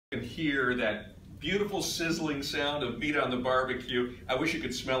can hear that beautiful sizzling sound of meat on the barbecue. I wish you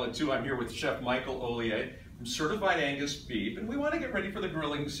could smell it too. I'm here with Chef Michael Ollier from Certified Angus Beef, and we want to get ready for the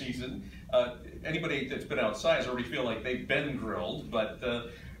grilling season. Anybody that's been outside has already feel like they've been grilled, but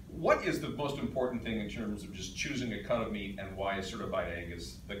what is the most important thing in terms of just choosing a cut of meat, and why is Certified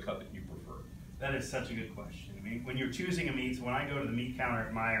Angus the cut that you prefer? That is such a good question. I mean, when you're choosing a meat, so when I go to the meat counter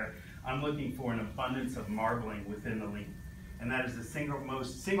at Meijer, I'm looking for an abundance of marbling within the lean. And that is the single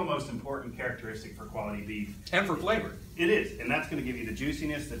most important characteristic for quality beef. And for flavor. It is, and that's going to give you the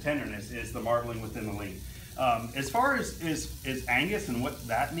juiciness, the tenderness, is the marbling within the lean. As far as Angus and what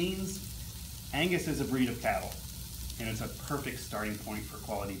that means, Angus is a breed of cattle, and it's a perfect starting point for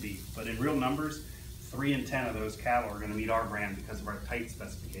quality beef. But in real numbers, 3 in 10 of those cattle are going to meet our brand because of our tight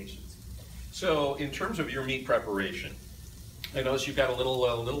specifications. So in terms of your meat preparation, I notice you've got a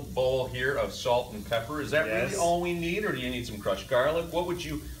little bowl here of salt and pepper. Is that really all we need, or do you need some crushed garlic? What would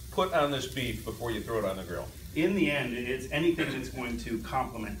you put on this beef before you throw it on the grill? In the end, it's anything that's going to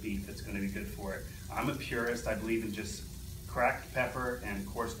complement beef that's going to be good for it. I'm a purist. I believe in just cracked pepper and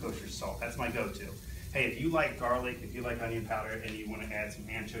coarse kosher salt. That's my go-to. Hey, if you like garlic, if you like onion powder, and you want to add some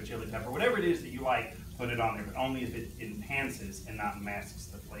ancho chili pepper, whatever it is that you like, put it on there, but only if it enhances and not masks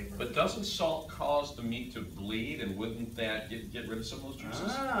the flavor. But doesn't salt cause the meat to bleed, and wouldn't that get rid of some of those juices?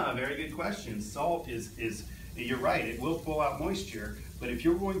 Ah, very good question. Salt is you're right, it will pull out moisture, but if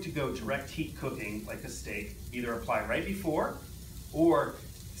you're going to go direct heat cooking like a steak, either apply right before or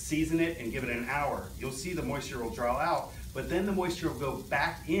season it and give it an hour. You'll see the moisture will draw out, but then the moisture will go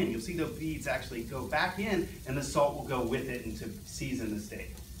back in. You'll see the beads actually go back in, and the salt will go with it and to season the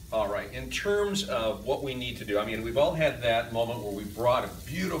steak. All right, in terms of what we need to do, I mean, we've all had that moment where we brought a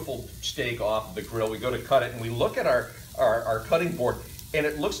beautiful steak off the grill, we go to cut it, and we look at our cutting board, and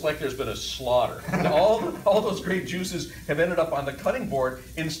it looks like there's been a slaughter. all those great juices have ended up on the cutting board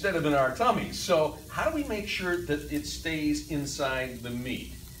instead of in our tummies. So how do we make sure that it stays inside the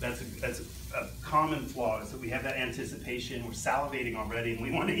meat? That's a common flaw, is that we have that anticipation, we're salivating already, and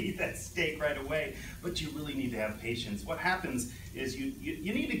we want to eat that steak right away, but you really need to have patience. What happens is you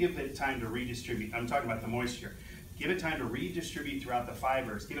need to give it time to redistribute. I'm talking about the moisture. Give it time to redistribute throughout the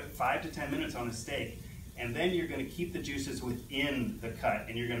fibers. Give it 5 to 10 minutes on a steak, and then you're going to keep the juices within the cut,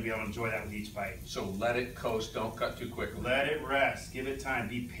 and you're going to be able to enjoy that with each bite. So let it coast, don't cut too quickly. Let it rest, give it time,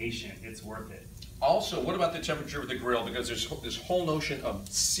 be patient, it's worth it. Also, what about the temperature of the grill? Because there's this whole notion of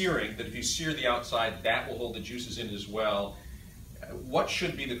searing, that if you sear the outside, that will hold the juices in as well. What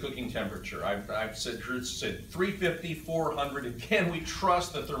should be the cooking temperature? I've said 350, 400, and can we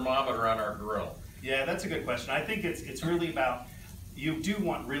trust the thermometer on our grill? Yeah, that's a good question. I think it's really about, you do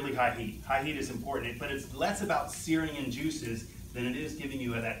want really high heat. High heat is important, but it's less about searing in juices than it is giving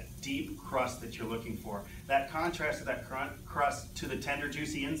you that deep crust that you're looking for. That contrast of that crust to the tender,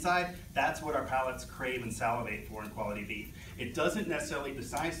 juicy inside, that's what our palates crave and salivate for in quality beef. It doesn't necessarily, the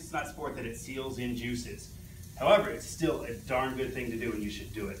science does not support that it seals in juices. However, it's still a darn good thing to do, and you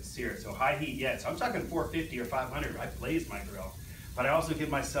should do it, sear it. So high heat, yes. I'm talking 450 or 500, I blaze my grill. But I also give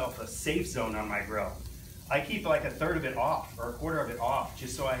myself a safe zone on my grill. I keep like 1/3 of it off, or 1/4 of it off,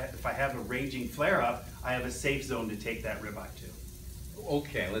 just so if I have a raging flare up, I have a safe zone to take that ribeye to.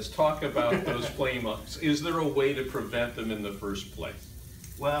 Okay, let's talk about those flame ups. Is there a way to prevent them in the first place?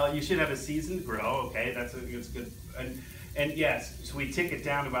 Well, you should have a seasoned grill, okay, that's good. And yes, so we tick it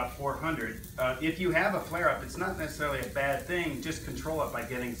down to about 400. If you have a flare-up, it's not necessarily a bad thing, just control it by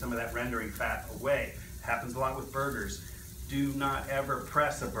getting some of that rendering fat away. It happens a lot with burgers. Do not ever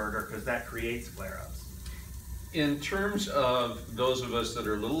press a burger, because that creates flare-ups. In terms of those of us that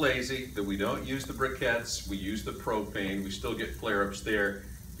are a little lazy, that we don't use the briquettes, we use the propane, we still get flare-ups there.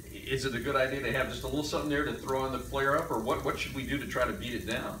 Is it a good idea to have just a little something there to throw on the flare-up, or what should we do to try to beat it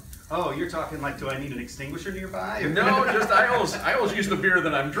down? Oh, you're talking like, do I need an extinguisher nearby? No, just I always use the beer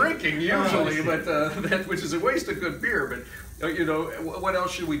that I'm drinking usually, but which is a waste of good beer. But you know, what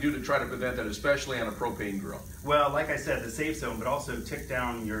else should we do to try to prevent that, especially on a propane grill? Well, like I said, the safe zone, but also tick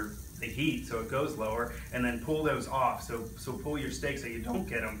down the heat so it goes lower, and then pull those off. So pull your steaks so you don't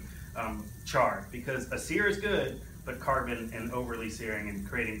get them charred, because a sear is good, but carbon and overly searing and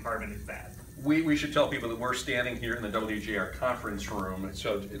creating carbon is bad. We should tell people that we're standing here in the WJR conference room.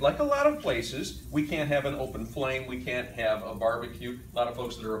 So like a lot of places, we can't have an open flame, we can't have a barbecue. A lot of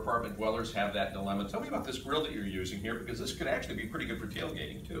folks that are apartment dwellers have that dilemma. Tell me about this grill that you're using here, because this could actually be pretty good for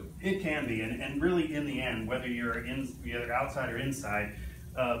tailgating too. It can be, and really in the end, whether you're outside or inside,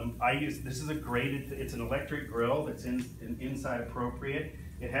 this is a grated, it's an electric grill that's inside appropriate.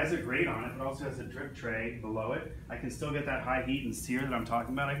 It has a grate on it, but also has a drip tray below it. I can still get that high heat and sear that I'm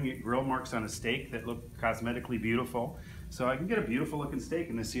talking about. I can get grill marks on a steak that look cosmetically beautiful. so I can get a beautiful looking steak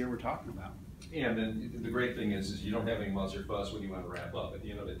in the sear we're talking about. And then the great thing is you don't have any muzz or fuss when you want to wrap up. At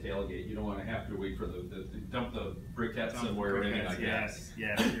the end of the tailgate, you don't want to have to wait for dump the briquette somewhere in. Yes,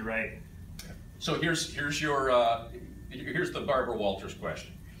 you're right. So here's the Barbara Walters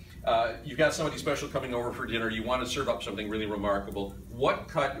question. You've got somebody special coming over for dinner. You want to serve up something really remarkable. What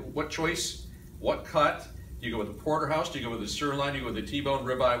cut? What choice? What cut? Do you go with the porterhouse? Do you go with the sirloin? Do you go with the T-bone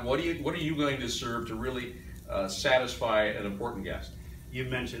ribeye? What are you going to serve to really satisfy an important guest? You've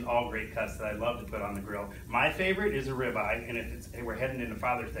mentioned all great cuts that I love to put on the grill. My favorite is a ribeye, and if we're heading into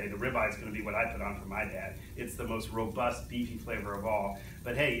Father's Day, the ribeye is going to be what I put on for my dad. It's the most robust, beefy flavor of all.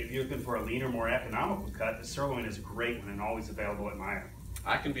 But hey, if you're looking for a leaner, more economical cut, the sirloin is a great one and always available at Meyer.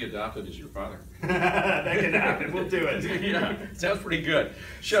 I can be adopted as your father. That can happen. We'll do it. Yeah, sounds pretty good.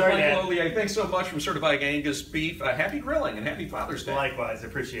 Chef Michael Ollier, thanks so much from Certified Angus Beef. Happy grilling and happy Father's Day. Likewise,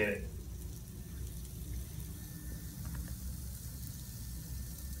 appreciate it.